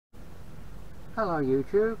Hello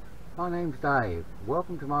YouTube, my name's Dave.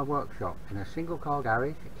 Welcome to my workshop in a single car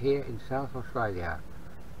garage here in South Australia.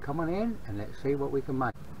 Come on in and let's see what we can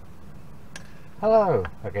make. Hello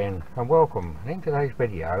again and welcome. In today's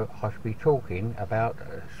video I shall be talking about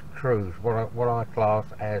screws, what I class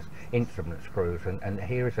as instrument screws, and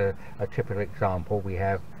here is a typical example. We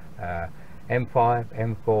have M5,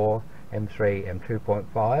 M4, M3,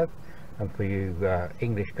 M2.5, and for you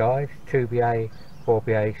English guys, 2BA,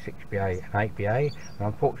 4BA, 6BA and 8BA, and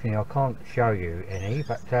unfortunately I can't show you any,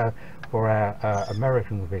 but for our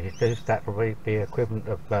American visitors that will be the equivalent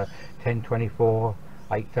of 1024,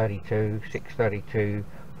 832, 632,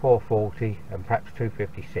 440 and perhaps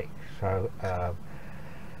 256. So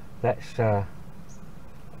that's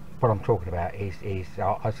what I'm talking about is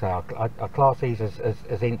I class these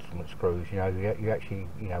as instrument screws. You know, you actually,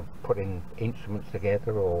 you know, put in instruments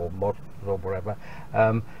together or models or whatever.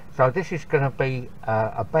 So this is going to be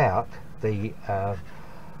about the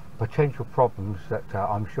potential problems that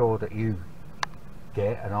I'm sure that you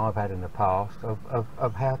get and I've had in the past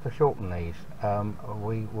of how to shorten these.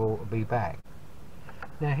 We will be back.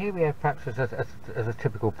 Now here we have perhaps as a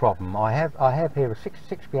typical problem. I have here a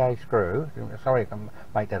 6BA screw. Sorry, I can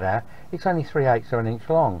make that out. It's only 3/8 of an inch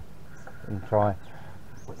long. And try.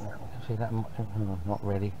 See that? Not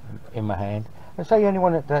really in my hand. And so you only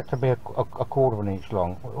want that to be a quarter of an inch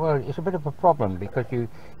long. Well, it's a bit of a problem because you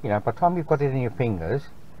know, by the time you've got it in your fingers,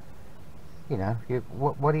 you know,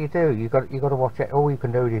 what do? You got to watch it. All you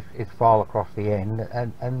can do is file across the end,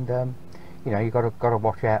 and you know, you got to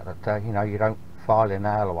watch out that you know, you don't file the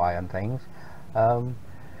nail away and things.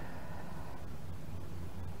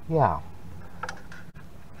 Yeah.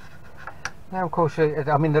 Now of course,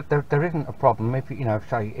 I mean there isn't a problem if you know,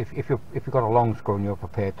 say if you've got a long screw and you're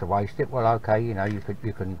prepared to waste it. Well, okay, you know, you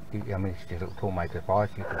can. I mean, it's just a little toolmaker's device.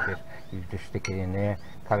 You just stick it in there,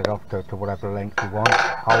 cut it off to whatever length you want,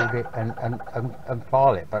 hold it, and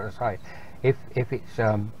file it. But as I say, if it's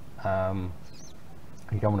you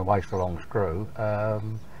don't want to waste a long screw,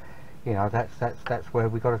 you know, that's where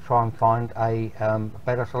we've got to try and find a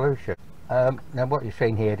better solution. Now what you're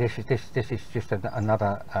seeing here, this is just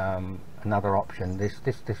another option. This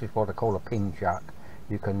is what I call a pin chuck.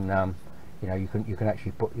 You can you know, you can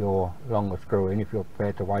actually put your longer screw in if you're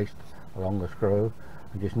prepared to waste a longer screw,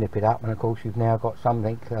 and just nip it up, and of course you've now got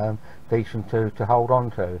something decent to hold on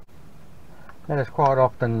to. Now there's quite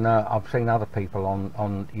often I've seen other people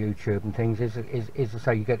on YouTube and things is to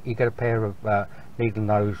say you get a pair of needle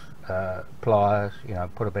nose pliers, you know,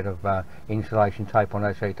 put a bit of insulation tape on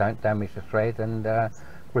there so you don't damage the thread, and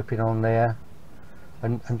grip it on there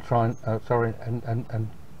and try and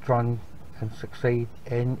try and succeed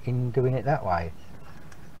in doing it that way.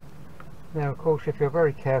 Now of course, if you're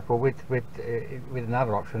very careful with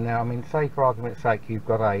another option, now I mean, say for argument's sake you've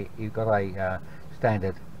got a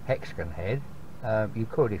standard hexagon head, you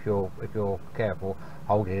could, if you're careful,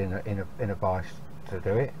 hold it in a vise to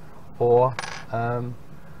do it, or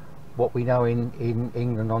what we know in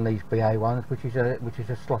England on these BA ones, which is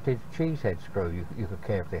a slotted cheese head screw, you could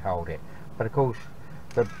carefully hold it. But of course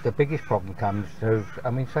the biggest problem comes to, I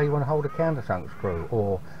mean, say you want to hold a countersunk screw,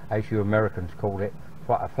 or as you Americans call it,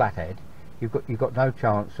 a flathead. You've got no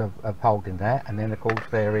chance of holding that. And then of course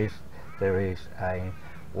there is a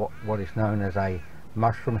what is known as a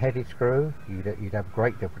mushroom headed screw. You'd have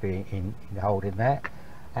great difficulty in holding that.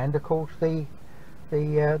 And of course the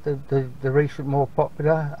recent more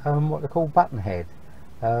popular what they call button head.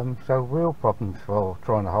 So real problems for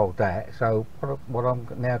trying to hold that. So what I'm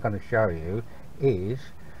now going to show you is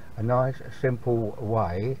a nice simple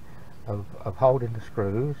way of holding the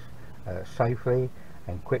screws safely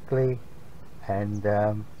and quickly, and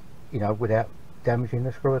you know, without damaging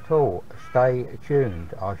the screw at all. Stay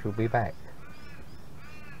tuned, I shall be back.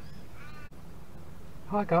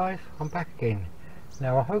 Hi guys, I'm back again.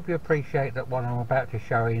 Now I hope you appreciate that what I'm about to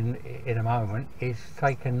show in a moment is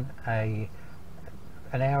taken an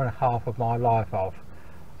hour and a half of my life off.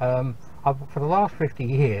 For the last 50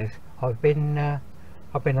 years I've been a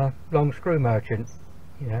long screw merchant,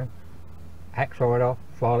 you know, hacksaw it off,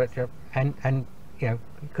 file it, and you know,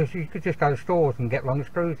 because you could just go to stores and get long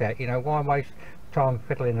screws out, you know, why waste time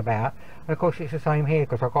fiddling about? And of course it's the same here,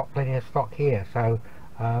 because I've got plenty of stock here. So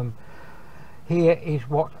here is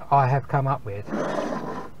what I have come up with.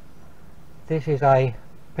 This is a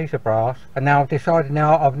piece of brass, and now I've decided,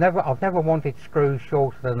 now I've never wanted screws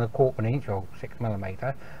shorter than 1/4 of an inch or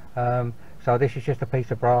 6mm. So this is just a piece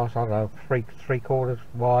of brass, I don't know, 3/4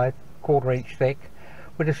 wide, 1/4 inch thick,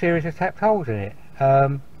 with a series of tapped holes in it.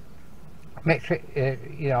 Metric,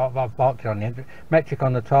 you know, I've marked it on the end, metric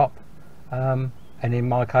on the top, and in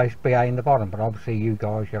my case BA in the bottom, but obviously you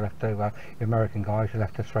guys, you'll have to, you American guys, you'll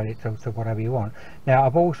have to thread it to whatever you want. Now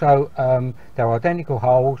I've also, they're identical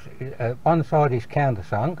holes. One side is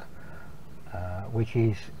countersunk, which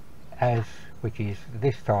is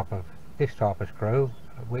this type of screw,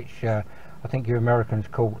 which I think you Americans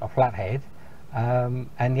call a flathead,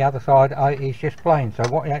 and the other side is just plain. So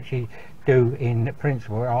what you actually do in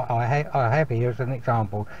principle, I have here as an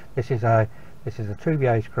example. This is a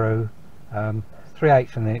 2BA screw,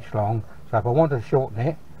 3/8 of an inch long. So if I want to shorten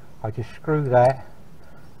it, I just screw that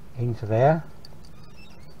into there.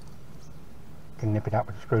 You can nip it up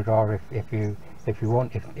with a screwdriver if you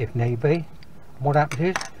want, if need be. And what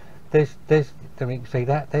happens is there's you can see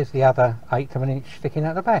that there's the other 1/8 of an inch sticking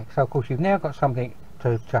out the back. So of course you've now got something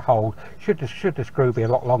to hold. Should the screw be a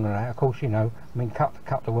lot longer than that, of course, you know, I mean, cut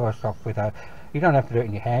the worst off with a, you don't have to do it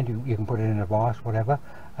in your hand, you can put it in a vise, whatever.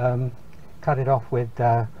 Cut it off with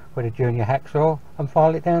a junior hacksaw and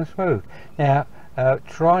file it down smooth. Now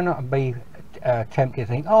try not to be tempted to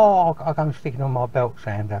think, oh, I'll go and stick it on my belt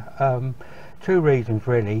sander. Two reasons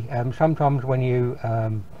really. Sometimes when you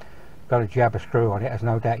got a jab a screw on it, as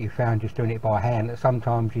no doubt you found just doing it by hand, that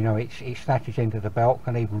sometimes, you know, it snatches into the belt,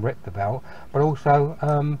 can even rip the belt. But also,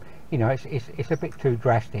 you know, it's a bit too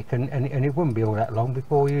drastic, and it wouldn't be all that long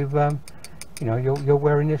before you've, you know, you're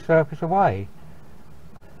wearing this surface away.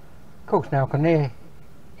 Of course, now I can hear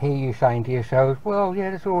you saying to yourselves, well, yeah,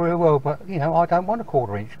 that's all very well, but you know, I don't want a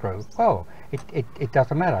 1/4 inch screw. Well, it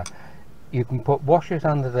doesn't matter. You can put washers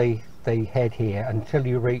under the head here until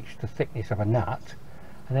you reach the thickness of a nut.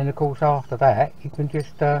 And then of course after that you can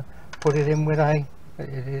just put it in with a,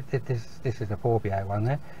 this is a 4BA one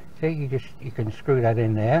there. See, you can screw that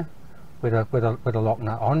in there with a lock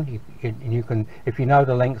nut on. You can, if you know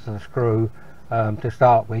the length of the screw to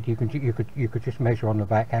start with, you could just measure on the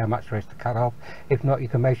back how much there is to cut off. If not, you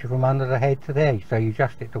can measure from under the head to there, so you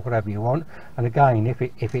adjust it to whatever you want. And again, if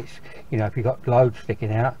it's, you know, if you've got loads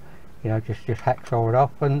sticking out, you know, just hacksaw it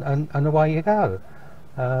off and away you go.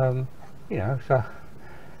 You know, so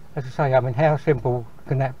as I say, I mean, how simple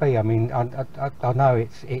can that be? I mean, I know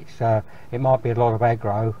it might be a lot of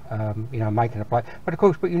aggro, you know, making a plate, but of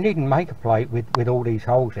course, you needn't make a plate with all these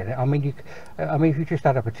holes in it. I mean, if you just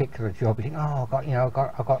had a particular job, you think, oh, I've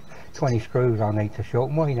got 20 screws I need to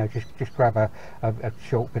shorten. Well, you know, just grab a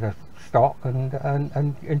short bit of stock and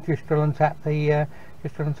just drill and tap the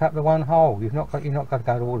one hole. You've not got to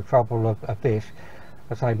go to all the trouble of this.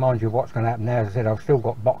 As I say, mind you, what's going to happen now, as I said, I've still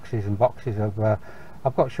got boxes and boxes of.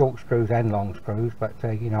 I've got short screws and long screws, but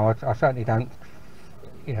you know, I certainly don't,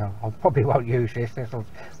 you know, I probably won't use this. This will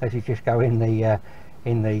just go in the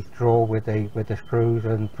drawer with the screws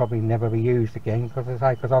and probably never be used again, because as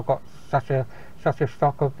I say, because I've got such a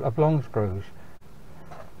stock of long screws.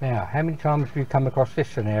 Now, how many times have you come across this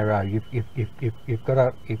scenario? You've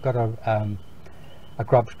got a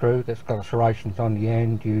grub screw that's got a serrations on the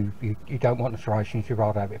end. You don't want the serrations, you'd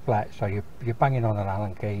rather have it flat, so you're banging on an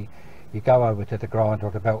Allen key. You go over to the grinder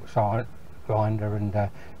or the belt side grinder and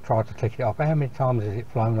try to click it off. How many times has it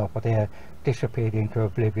flown off or there, disappeared into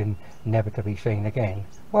oblivion, never to be seen again?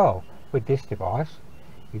 Well, with this device,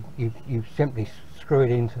 you simply screw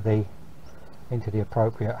it into the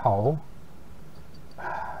appropriate hole.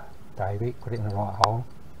 Davey, put it in the right hole.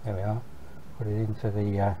 There we are. Put it into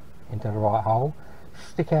the right hole.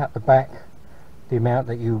 Stick out the back the amount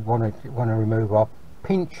that you want to remove off.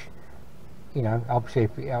 Pinch. You know,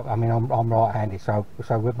 obviously, I mean, I'm right-handed, so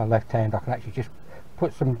with my left hand I can actually just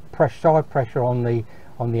put some side pressure on the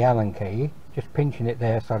Allen key, just pinching it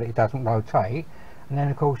there so that it doesn't rotate, and then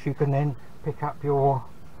of course you can then pick up your,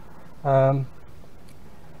 yeah,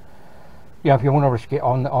 if you want to risk it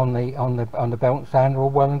on the belt sander, all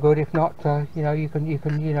well and good. If not, you know, you can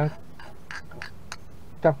you know,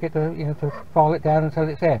 don't get to, you know, to file it down until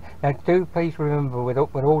it's there. Now do please remember with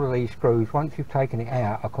all of these screws, once you've taken it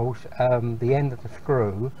out, of course, the end of the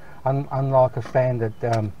screw, unlike a standard,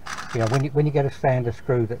 you know, when you get a standard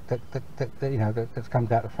screw that you know, that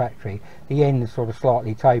comes out of the factory, the end is sort of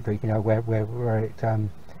slightly tapered, you know, where it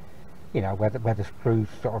you know, where the screws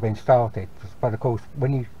sort of been started. But of course,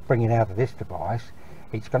 when you bring it out of this device,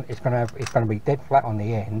 it's going to be dead flat on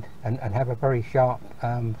the end and have a very sharp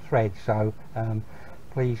thread. So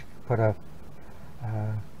please put a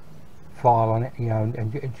file on it, you know,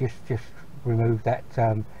 and just remove that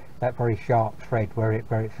that very sharp thread where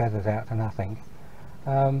it feathers out to nothing.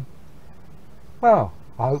 Well,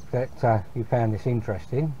 I hope that you found this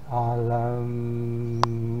interesting. I'll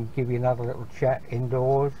give you another little chat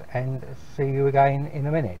indoors and see you again in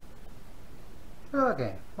a minute. Hello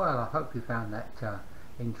again. Well, I hope you found that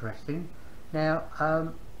interesting. Now,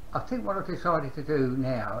 I think what I've decided to do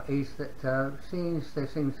now is that since there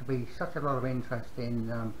seems to be such a lot of interest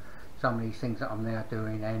in some of these things that I'm now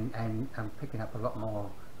doing, and picking up a lot more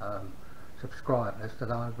subscribers,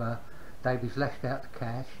 that Davey's lashed out the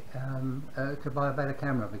cash to buy a better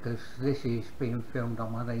camera, because this is being filmed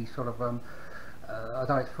on one of these sort of I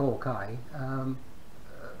know it's 4K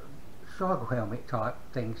struggle helmet type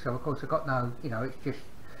thing. So of course I've got no, you know, it's just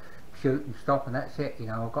shoot and stop and that's it. You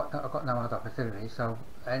know, I've got no other facilities. So,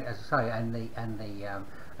 and as I say, and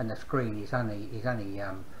the screen is only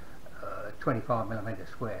 25mm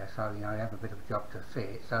square. So you know, you have a bit of a job to see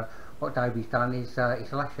it. So what Davey's done is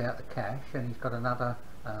he's lashed out the cash, and he's got another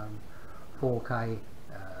 4K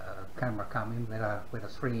camera coming with a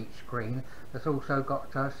 3-inch screen that's also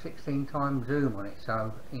got 16 times zoom on it.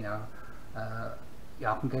 So you know,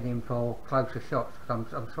 yeah, I can get in for closer shots,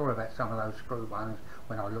 because I'm sorry about some of those screw ones.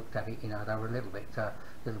 When I looked at it, you know, they were a little bit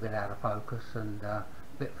out of focus and a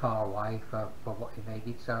bit far away for what you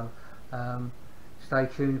needed. So stay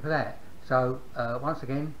tuned for that. So once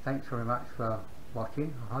again, thanks very much for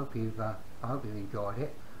watching. I hope you've enjoyed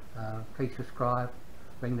it. Please subscribe,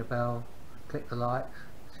 ring the bell, click the likes,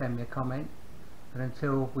 send me a comment, and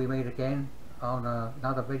until we meet again on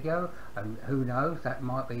another video, and who knows, that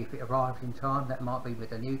might be, if it arrives in time, that might be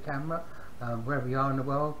with a new camera. Wherever you are in the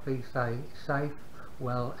world, please stay safe,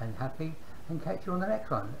 well and happy, and catch you on the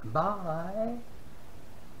next one. Bye.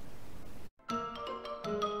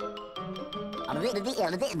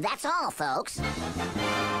 That's all, folks.